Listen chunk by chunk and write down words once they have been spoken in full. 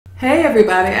Hey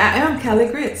everybody, I am Cali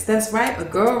Grits. That's right, a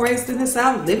girl raised in the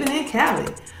South living in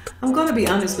Cali. I'm going to be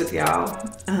honest with y'all.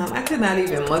 I could not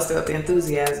even muster up the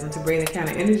enthusiasm to bring the kind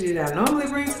of energy that I normally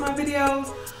bring to my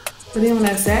videos. But then when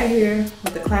I sat here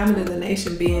with the climate of the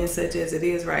nation being such as it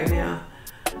is right now,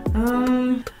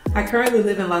 I currently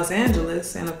live in Los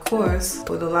Angeles, and of course,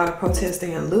 with a lot of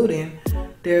protesting and looting,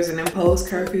 there's an imposed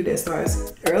curfew that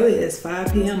starts early as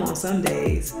 5 p.m. on some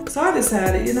days. So I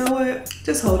decided, you know what,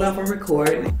 just hold off on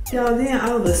recording. Y'all, then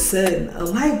all of a sudden, a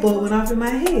light bulb went off in my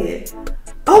head.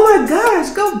 Oh my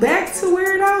gosh, go back to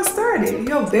where it all started.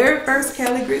 Your very first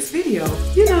Cali Grits video.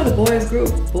 You know the boys group,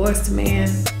 Boys to Men?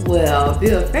 Well,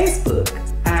 via Facebook,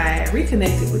 I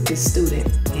reconnected with this student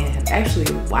and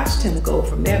actually watched him go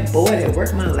from that boy that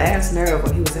worked my last nerve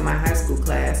when he was in my high school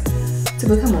class to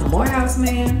become a Morehouse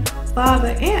man,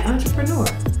 father, and entrepreneur.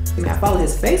 And I follow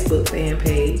his Facebook fan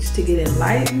page to get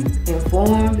enlightened,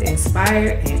 informed,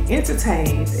 inspired, and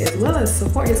entertained, as well as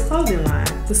support his clothing line.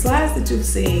 The slides that you've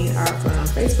seen are from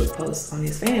Facebook posts on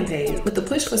his fan page, with the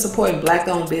push for supporting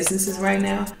Black-owned businesses right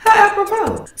now. How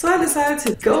apropos! So I decided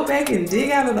to go back and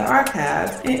dig out of the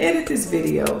archives and edit this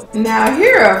video. Now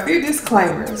here are a few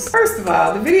disclaimers. First of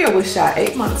all, the video was shot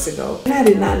 8 months ago, and I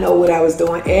did not know what I was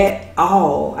doing at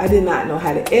all. I did not know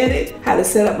how to edit, how to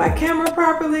set up my camera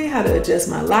properly, how to adjust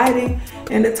my lighting,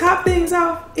 and to top things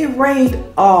off, it rained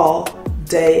all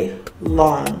day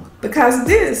long. Because of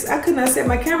this, I could not set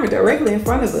my camera directly in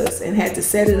front of us and had to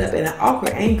set it up at an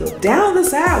awkward angle down the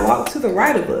sidewalk to the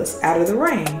right of us out of the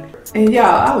rain. And y'all,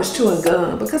 I was chewing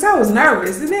gum because I was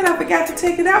nervous, and then I forgot to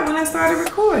take it out when I started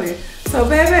recording. So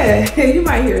baby, you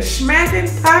might hear smacking,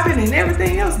 popping, and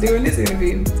everything else during this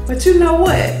interview. But you know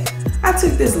what? I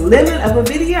took this lemon of a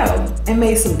video and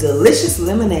made some delicious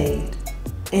lemonade.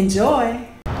 Enjoy.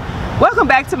 Welcome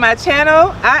back to my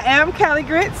channel. I am Cali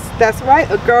Grits. That's right,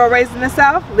 a girl raised in the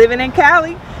South, living in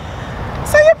Cali.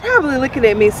 So you're probably looking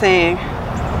at me saying,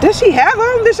 does she have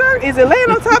on the shirt? Is it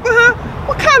laying on top of her?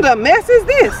 What kind of mess is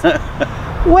this?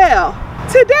 Well,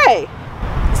 today,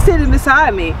 sitting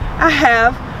beside me, I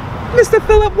have Mr.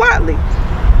 Philip Watley,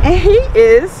 and he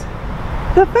is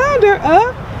the founder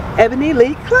of Ebony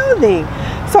League Clothing.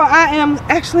 So I am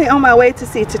actually on my way to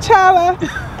see T'Challa,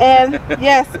 and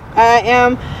yes, I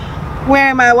am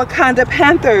wearing my Wakanda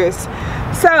Panthers.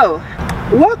 So,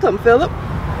 welcome, Philip.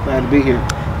 Glad to be here.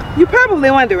 You're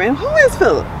probably wondering, who is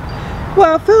Philip?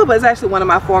 Well, Philip is actually one of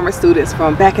my former students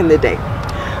from back in the day.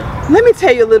 Let me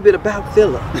tell you a little bit about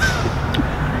Philip.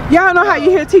 Y'all know how you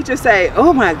hear teachers say,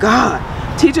 oh my God,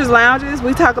 teachers' lounges,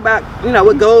 we talk about, you know,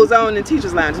 what goes on in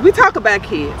teachers' lounges. We talk about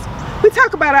kids. We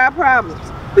talk about our problems.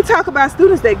 We talk about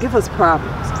students that give us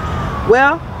problems.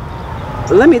 Well,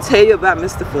 let me tell you about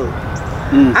Mr. Philip.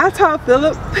 I taught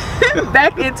Philip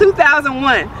back in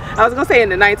 2001. I was gonna say in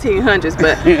the 1900s,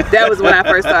 but that was when I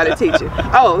first started teaching.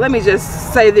 Oh, let me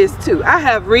just say this too. I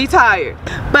have retired,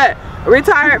 but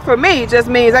retired for me just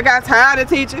means I got tired of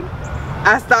teaching.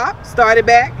 I stopped, started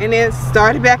back, and then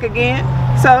started back again.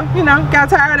 So, you know, got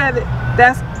tired of it.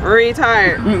 That's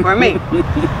retired for me.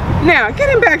 Now,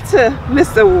 getting back to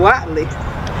Mr. Watley,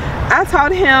 I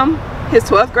taught him his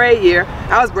 12th grade year.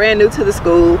 I was brand new to the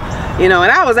school, you know,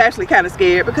 and I was actually kind of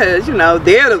scared because, you know,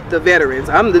 they're the veterans.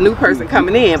 I'm the new person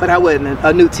coming in, but I wasn't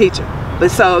a new teacher.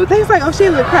 But so they was like, oh, she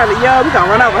look kind of young, we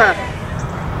gonna run over her.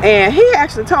 And he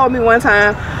actually told me one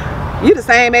time, you the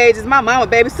same age as my mama,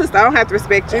 baby sister, I don't have to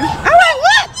respect you. I'm like,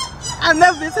 what? I've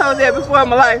never been told that before in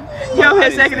my life. You know,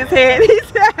 he's shaking his head.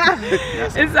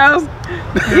 And so,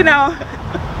 you know,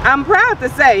 I'm proud to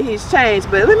say he's changed,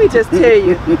 but let me just tell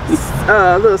you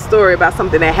a little story about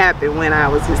something that happened when I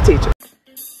was his teacher.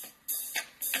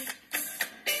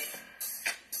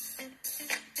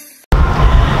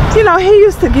 You know, he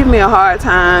used to give me a hard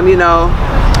time, you know.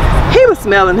 He was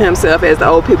smelling himself, as the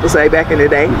old people say back in the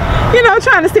day. You know,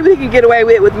 trying to see what he could get away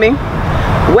with me.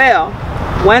 Well,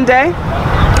 one day,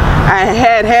 I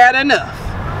had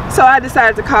enough. So I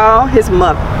decided to call his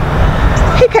mother.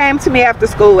 He came to me after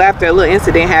school after a little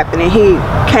incident happened, and he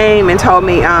came and told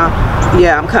me,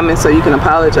 yeah, I'm coming so you can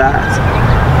apologize.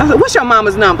 I said, what's your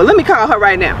mama's number? Let me call her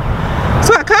right now.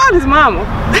 So I called his mama.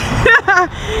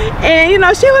 And, you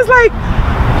know, she was like,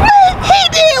 he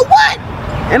did what?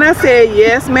 And I said,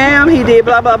 yes, ma'am, he did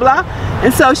blah, blah, blah.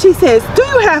 And so she says, do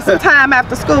you have some time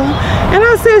after school? And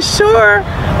I said, sure.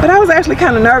 But I was actually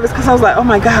kind of nervous because I was like, oh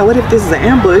my God, what if this is an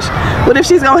ambush? What if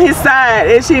she's on his side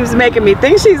and she was making me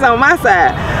think she's on my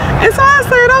side? And so I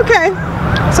said, okay.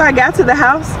 So I got to the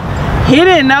house. He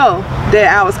didn't know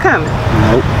that I was coming.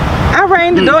 Nope. I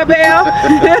rang the doorbell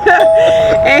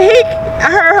and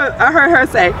I heard her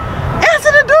say,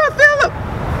 answer the door, Philip.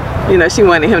 you know, she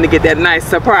wanted him to get that nice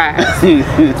surprise.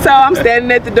 So I'm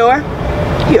standing at the door.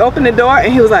 He opened the door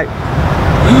and he was like,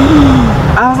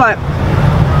 I was like,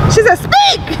 she said,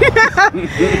 speak!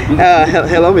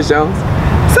 Hello, Miss Jones.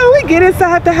 So we get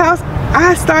inside the house.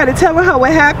 I started telling her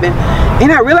what happened,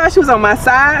 and I realized she was on my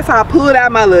side, so I pulled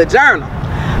out my little journal.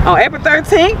 On April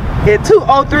 13th, at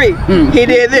 2:03, he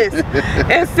did this.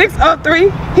 At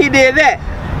 6:03, he did that.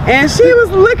 And she was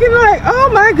looking like, oh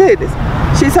my goodness.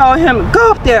 She told him,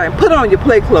 go up there and put on your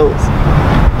play clothes.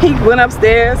 He went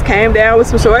upstairs, came down with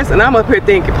some shorts, and I'm up here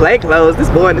thinking, play clothes, this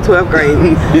boy in the 12th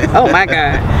grade. Oh my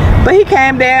God. But he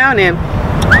came down and,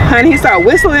 honey, he started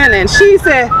whistling, and she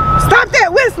said, stop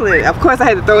that whistling. Of course I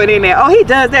had to throw it in there. Oh, he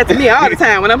does that to me all the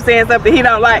time when I'm saying something he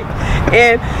don't like.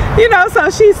 And, you know, so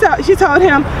she told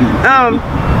him,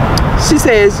 she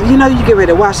says, you know, you get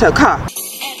ready to wash her car.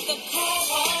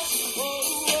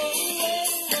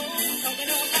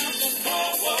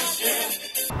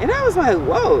 And I was like,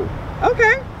 whoa,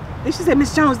 okay. Then she said,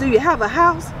 Miss Jones, do you have a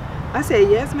house? I said,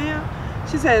 yes, ma'am.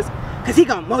 She says, because he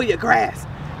gonna mow your grass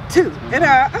too. And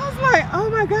I was like, oh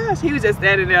my gosh. He was just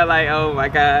standing there like, oh my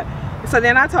God. So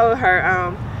then I told her,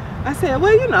 I said,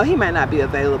 well, you know, he might not be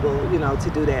available, you know, to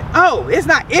do that. Oh, it's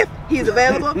not if he's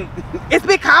available, it's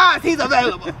because he's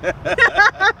available.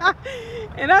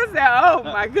 And I said, oh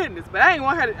my goodness. But I didn't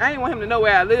want him to know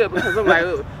where I live, because I'm like,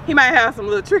 oh, he might have some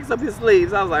little tricks up his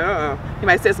sleeves. I was like, he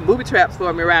might set some booby traps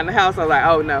for me around the house. I was like,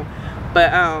 oh no.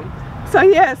 But so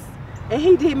yes, and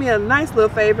he did me a nice little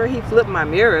favor. He flipped my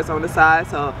mirrors on the side,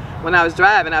 so when I was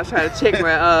driving, I was trying to check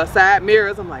my side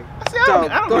mirrors. I'm like,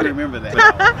 I don't really remember that.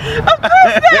 Of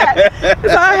course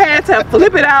not. So I had to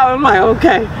flip it out. I'm like,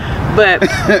 okay. But,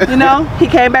 you know, he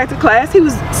came back to class. He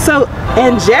was so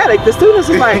angelic. The students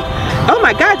was like, oh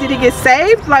my God, did he get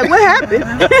saved? Like, what happened?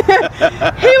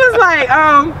 He was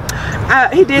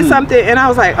like, he did something, and I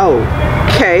was like, oh,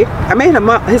 okay. I made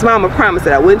his mom a promise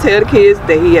that I wouldn't tell the kids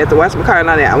that he had to wash my car and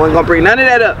all that. I wasn't going to bring none of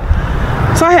that up.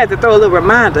 So I had to throw a little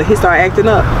reminder. He started acting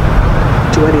up.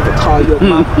 Do I need to call your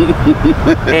mom?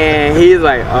 And he's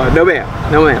like, oh, no ma'am,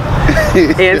 no ma'am.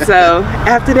 And so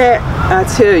after that, I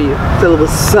tell you, Philip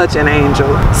was such an angel.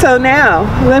 So now,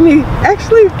 let me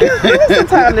actually give him some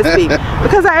time to speak,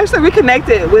 because I actually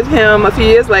reconnected with him a few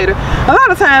years later. A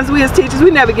lot of times we as teachers, we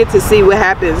never get to see what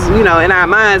happens, you know, in our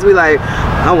minds. We like,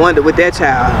 I wonder what that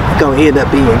child gonna end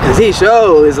up being, because he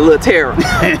sure is a little terrible.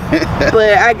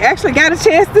 But I actually got a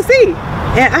chance to see.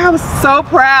 And I was so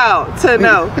proud to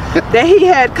know that he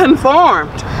had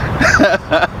conformed.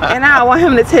 And I want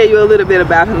him to tell you a little bit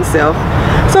about himself.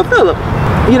 So Philip,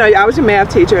 you know, I was your math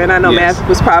teacher, and I know math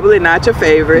was probably not your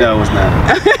favorite. No, it was not.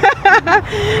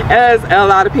 As a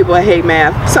lot of people hate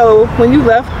math. So when you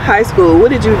left high school, what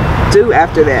did you do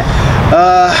after that?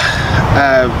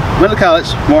 I went to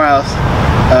college, Morehouse.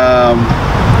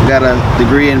 Got a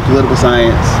degree in political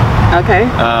science. Okay.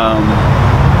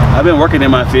 I've been working in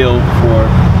my field for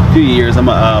a few years. I'm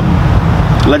a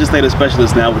legislative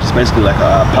specialist now, which is basically like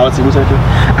a policy researcher.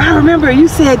 I remember you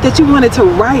said that you wanted to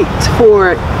write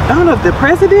for, I don't know if the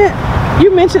president?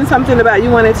 You mentioned something about you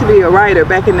wanted to be a writer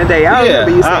back in the day. I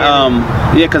remember you saying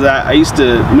that. Yeah, because I used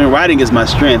to, I mean, writing is my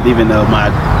strength, even though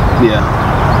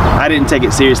I didn't take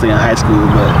it seriously in high school,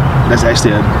 but that's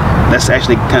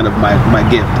actually kind of my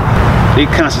gift. It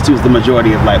constitutes the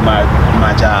majority of like my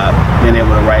job, being able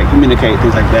to write, communicate,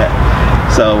 things like that.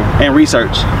 So, and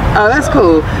research. Oh, that's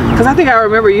cool. Because I think I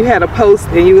remember you had a post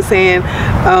and you were saying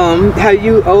how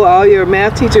you owe all your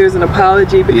math teachers an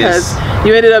apology because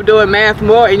you ended up doing math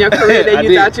more in your career than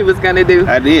you thought you was going to do.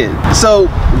 I did. So,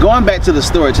 going back to the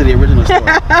story, to the original story,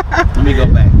 let me go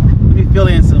back. Let me fill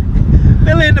in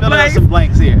some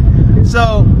blanks here.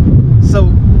 So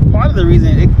part of the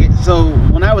reason, so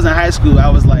when I was in high school, I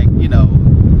was like, you know,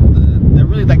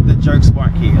 really like the jerk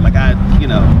spark here. Like I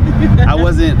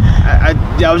was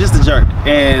just a jerk,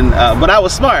 and but I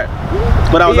was smart,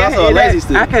 but I was also a lazy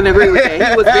student. I can agree with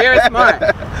that. He was very smart,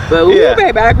 but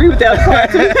baby, I agree with that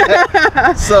part too.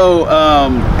 So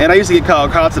and I used to get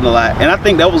called Carlton a lot, and I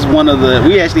think that was one of the,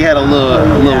 we actually had a little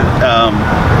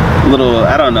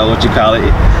I don't know what you call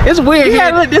it. It's weird. We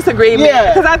had a little disagreement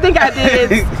because I think I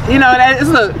did. You know,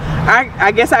 look,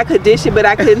 I guess I could dish it, but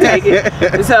I couldn't take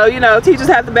it. So, you know, teachers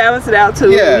have to balance it out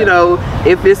too. You know,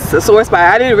 if it's a sore spot.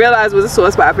 I didn't realize it was a sore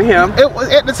spot for him. It was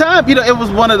at the time. You know, it was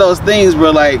one of those things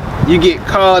where like you get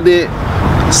called it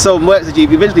so much that you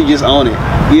eventually just own it.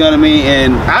 You know what I mean?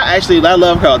 And I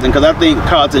love Carlton because I think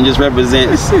Carlton just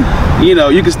represents, you know,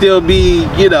 you can still be,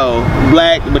 you know,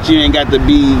 black, but you ain't got to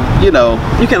be, you know.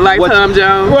 You can like Tom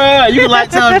Jones. Right, you can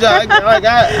like Tom Jones. Like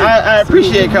I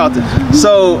appreciate Carlton.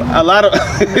 So a lot of,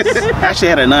 I actually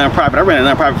had a nonprofit. I ran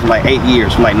a nonprofit for like 8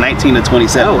 years, from like 19 to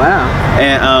 27. Oh wow.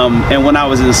 And when I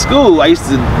was in school, I used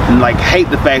to like hate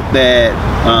the fact that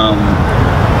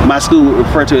my school would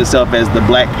refer to itself as the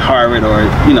Black Harvard, or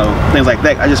you know, things like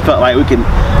that. I just felt like we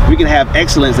can have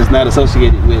excellence that's not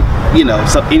associated with, you know,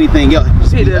 so anything else.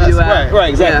 Right,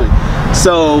 exactly. Yeah.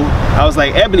 So I was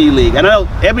like, Ebony League, and I know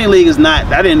Ebony League is not,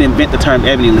 I didn't invent the term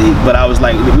Ebony League, but I was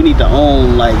like, we need to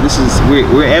own, like, this is,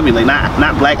 we're Ebony League,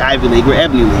 not Black Ivy League, we're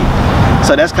Ebony League.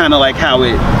 So that's kind of like how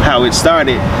it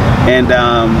started, and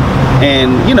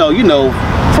you know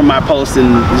from my posts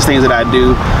and just things that I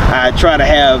do, I try to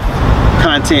have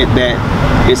content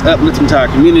that is uplifting to our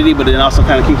community, but it also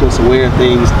kind of keeps us aware of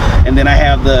things. And then I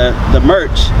have the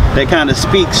merch that kind of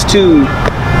speaks to,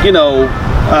 you know,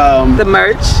 the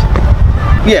merch.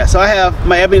 Yeah, so I have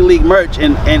my Ebony League merch,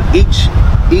 and each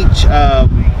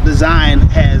design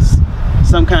has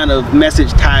some kind of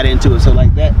message tied into it. So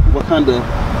like that Wakanda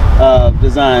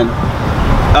design,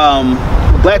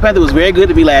 Black Panther was very good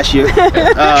to me last year.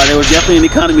 There was definitely an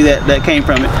economy that came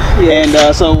from it. Yes.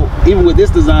 And so even with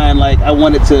this design, like, I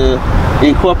wanted to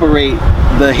incorporate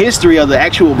the history of the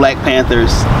actual Black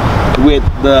Panthers with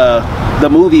the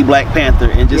movie Black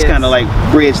Panther, and just kind of like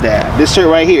bridge that. This shirt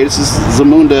right here, this is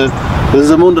Zamunda, the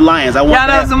Zamunda Lions. I want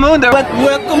that. Zamunda.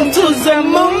 Welcome to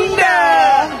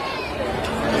Zamunda.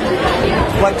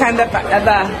 What kind of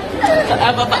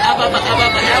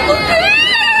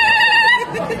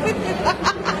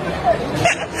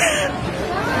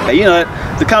you know,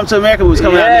 the Come to America was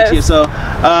coming out next year, so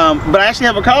but I actually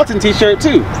have a Carlton t-shirt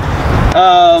too.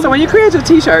 So when you create your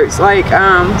t-shirts, like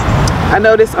I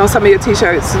noticed on some of your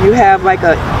t-shirts you have like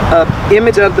a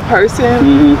image of the person.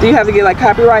 Mm-hmm. Do you have to get like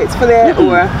copyrights for that?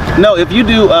 Or no, if you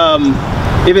do,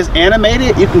 if it's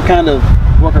animated, you can kind of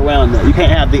work around that. You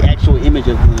can't have the actual image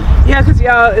of them. Yeah, because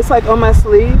y'all, it's like on my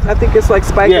sleeve. I think it's like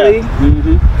Spike Lee.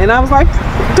 Mm-hmm. And I was like,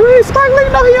 do Spike Lee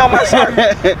know he on my shirt?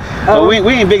 Well, we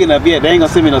ain't big enough yet. They ain't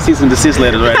gonna send me no cease and desist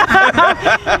letters, right?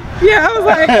 Yeah, I was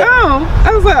like, oh.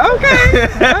 I was like, okay.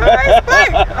 All right,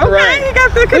 Spike. Okay, right. He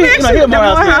got the connection. You know, the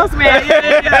Morehouse man.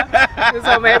 Yeah. And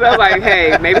so maybe I was like,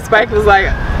 hey, maybe Spike was like,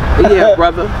 yeah,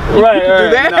 brother. Right. Do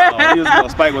that. No,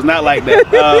 Spike was not like that.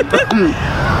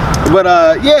 But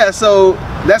yeah, so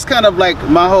that's kind of like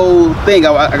my whole thing.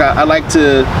 I like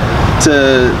to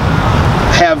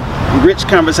have rich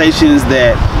conversations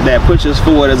that push us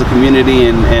forward as a community,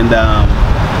 and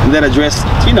that address,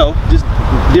 you know, just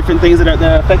different things that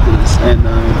are affecting us. And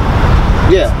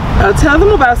yeah. Tell them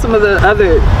about some of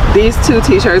these two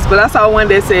t-shirts, but I saw one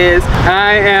that says,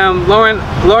 I am Lauren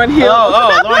Hill.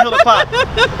 Oh, Lauren Hill the Clock.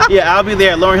 Yeah, I'll be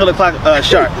there at Lauren Hill the Clock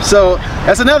sharp. So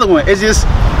that's another one. It's just,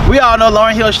 we all know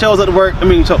Lauren Hill shows up to work,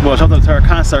 shows up to her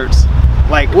concerts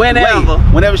like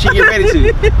whenever she get ready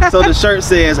to. So the shirt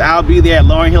says, I'll be there at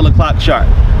Lauren Hill the Clock sharp.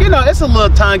 You know, it's a little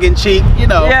tongue-in-cheek, you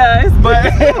know. Yeah, it's cool.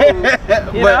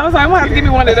 You know, I was like, I'm gonna have to give me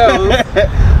one of those.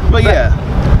 But yeah.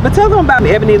 But tell them about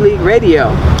Ebony League Radio,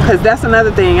 because that's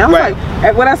another thing. I was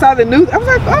like, when I saw the news, I was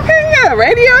like, okay, yeah,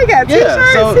 radio, he got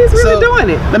t-shirts, he's really doing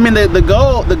it. I mean, the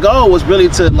goal was really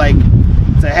to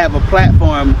have a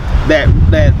platform that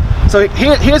so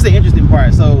here's the interesting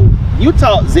part. So you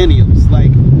taught Zennials,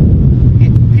 like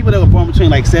people that were born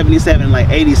between like 77 and like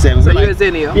 87. So you're a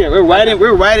Zennial. Yeah, we're right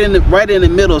in the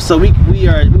middle. So we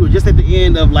were just at the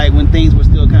end of like when things were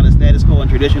still kind of status quo and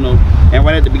traditional, and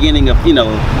right at the beginning of, you know,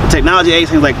 technology age,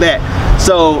 things like that.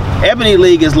 So Ebony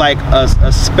League is like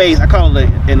a space, I call it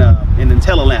an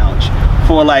IntelliLounge,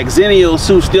 for like Zennials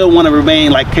who still want to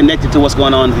remain like connected to what's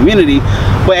going on in the community,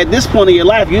 but at this point in your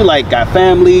life, you like got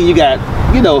family, you got,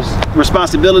 you know,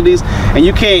 responsibilities, and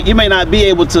you may not be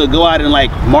able to go out and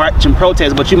like march and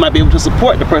protest, but you might be able to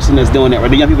support the person that's doing it, or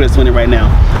the young people that's doing it right now.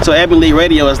 So Ebony League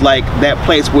Radio is like that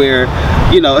place where,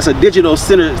 you know, it's a digital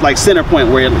center point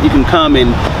where you can come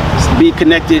and be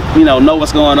connected, you know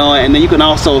what's going on, and then you can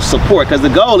also support, because the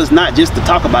goal is not just to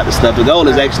talk about the stuff. The goal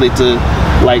is actually to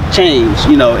like change,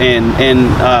 you know,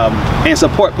 and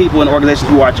support people and organizations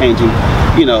who are changing,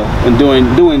 you know, and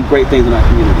doing great things in our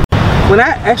community. When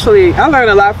I learned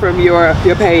a lot from your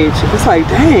page. It's like,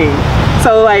 dang.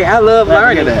 So like, I love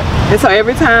learning. And so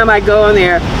every time I go in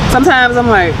there, sometimes I'm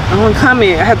like, I want to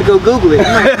comment, I have to go Google it.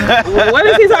 I'm like, what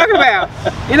is he talking about?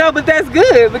 You know, but that's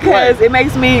good, because it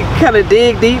makes me kind of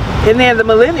dig deep. And then the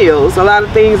millennials, a lot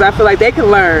of things I feel like they can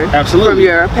learn from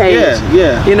your page.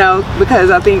 Yeah. You know,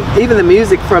 because I think even the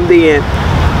music from then,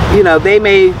 you know, they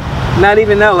may not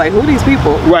even know like who these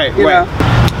people. Right, you right. know?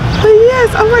 But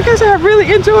yes, oh my gosh, I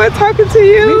really enjoyed talking to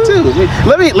you. Me too.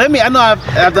 Let me. I know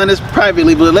I've done this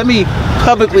privately, but let me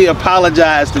publicly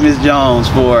apologize to Miss Jones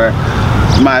for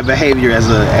my behavior as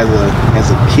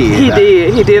a kid.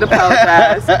 He did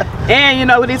apologize. And you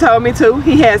know what he told me too?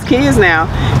 He has kids now,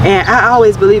 and I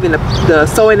always believe in the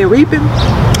sowing and reaping.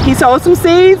 He sowed some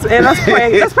seeds, and let's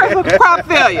pray for crop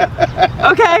failure.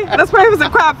 Okay, let's pray for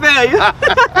some crop failure.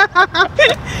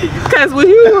 Because when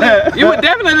you would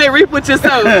definitely reap what you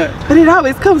sow, but it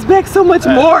always comes back so much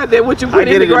more than what you put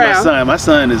in the ground. My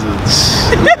son is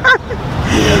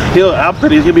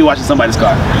he'll be watching somebody's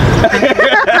car.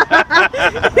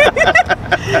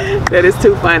 That is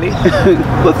too funny.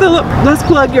 Well, Philip, let's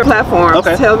plug your platform.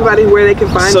 Okay. Tell everybody where they can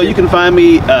find you. So you can find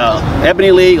me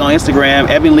Ebony League on Instagram,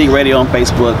 Ebony League Radio on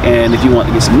Facebook, and if you want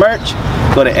to get some merch,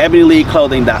 go to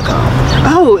ebonyleagueclothing.com.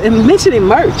 Oh, and mentioning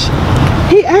merch,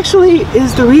 he actually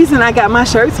is the reason I got my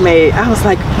shirts made. I was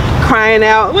like crying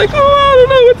out, like, oh, I don't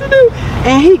know what to do.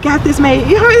 And he got this made.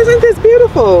 You know, isn't this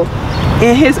beautiful?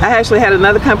 And I actually had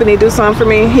another company do something for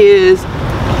me. His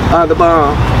the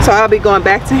bomb. So I'll be going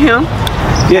back to him.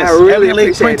 Yes, I really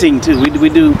appreciate printing it. Too. We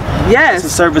do. Yes,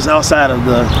 it's a service outside of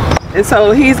the. And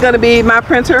so he's going to be my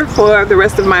printer for the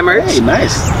rest of my merch. Hey,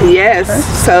 nice. Yes. Okay.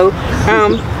 So,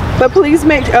 but please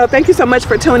thank you so much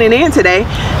for tuning in today.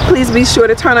 Please be sure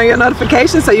to turn on your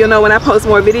notifications so you'll know when I post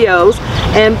more videos.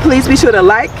 And please be sure to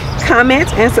like,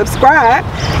 comment, and subscribe,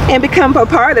 and become a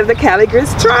part of the Cali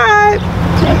Grits tribe.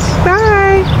 Yes.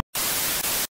 Bye.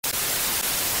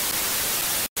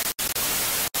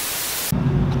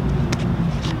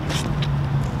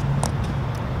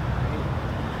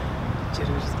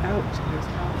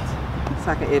 So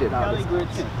I can edit all this.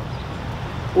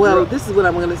 Well, this is what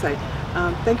I'm going to say.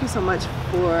 Thank you so much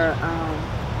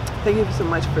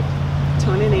for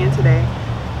tuning in today.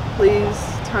 Please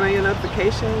turn on your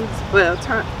notifications. Well,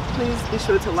 please be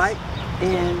sure to like,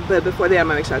 but before that, I'm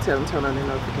gonna make sure I tell them to turn on their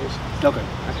notifications. Okay.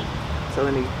 So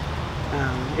let me.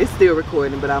 It's still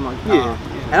recording, but I'm on. Yeah.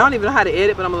 I don't even know how to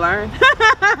edit, but I'm gonna learn.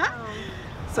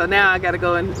 So now I gotta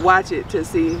go and watch it to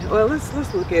see. Well, let's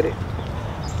look at it.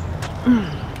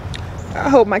 I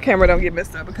hope my camera don't get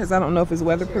messed up because I don't know if it's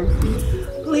weatherproof.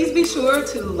 Please be sure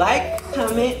to like,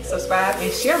 comment, subscribe,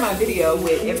 and share my video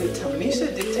with every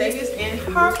Tamisha, Dictatus, and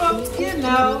Harpo. You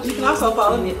know, you can also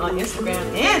follow me on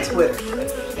Instagram and Twitter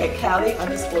at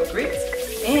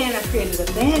Cali_Grits. And I created a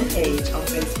fan page on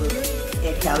Facebook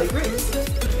at Cali Grits.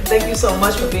 Thank you so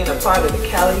much for being a part of the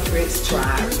Cali Grits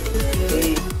tribe.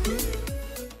 Peace.